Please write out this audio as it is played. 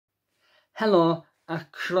Helo a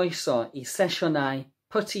croeso I sesiynau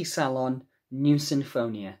Petit Salon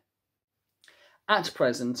Sinfonia. At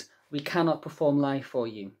present, we cannot perform live for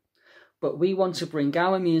you, but we want to bring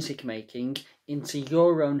our music making into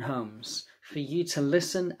your own homes for you to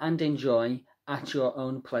listen and enjoy at your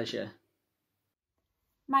own pleasure.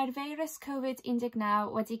 Mae'r feirws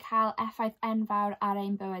Covid-19 wedi cael effaith enfawr ar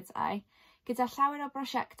ein bywydau, gyda llawer o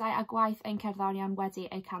brosiectau a gwaith ein cerddorion wedi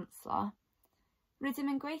eu canslo. Rydym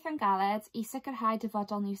yn gweithio'n galed I sicrhau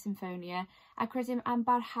dyfodol New Sinfonia ac rydym yn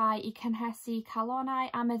barhau I cynhesu calonau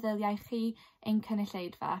a meddyliau chi ein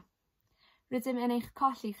cynulleidfa. Rydym yn eich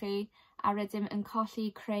colli chi a rydym yn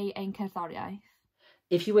colli creu ein cerddoriaeth.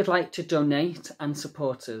 If you would like to donate and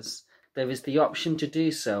support us, there is the option to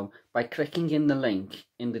do so by clicking in the link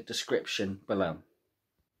in the description below.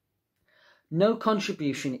 No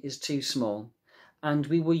contribution is too small, and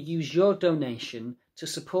we will use your donation to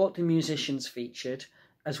support the musicians featured,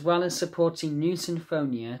 as well as supporting New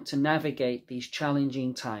Sinfonia to navigate these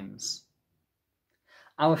challenging times.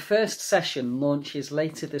 Our first session launches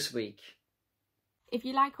later this week. If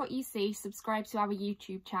you like what you see, subscribe to our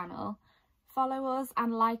YouTube channel. Follow us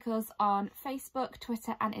and like us on Facebook,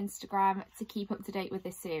 Twitter and Instagram to keep up to date with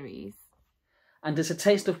this series. And as a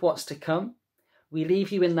taste of what's to come, we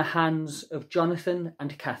leave you in the hands of Jonathan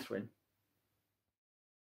and Catherine.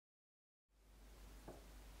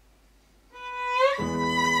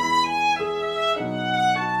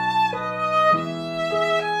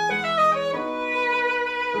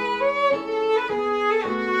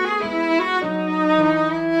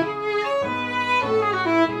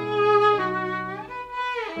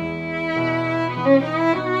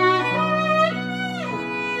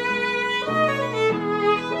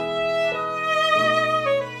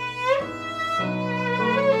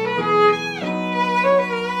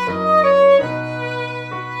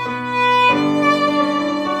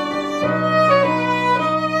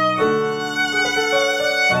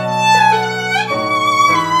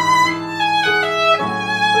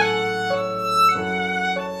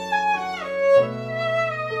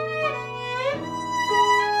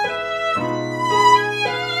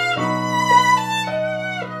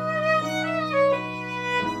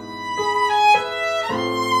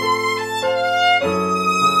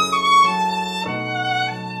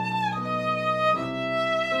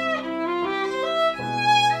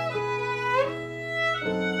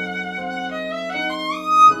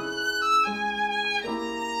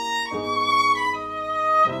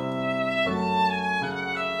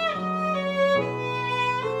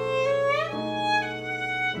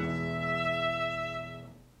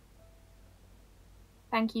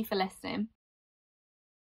 Thank you for listening.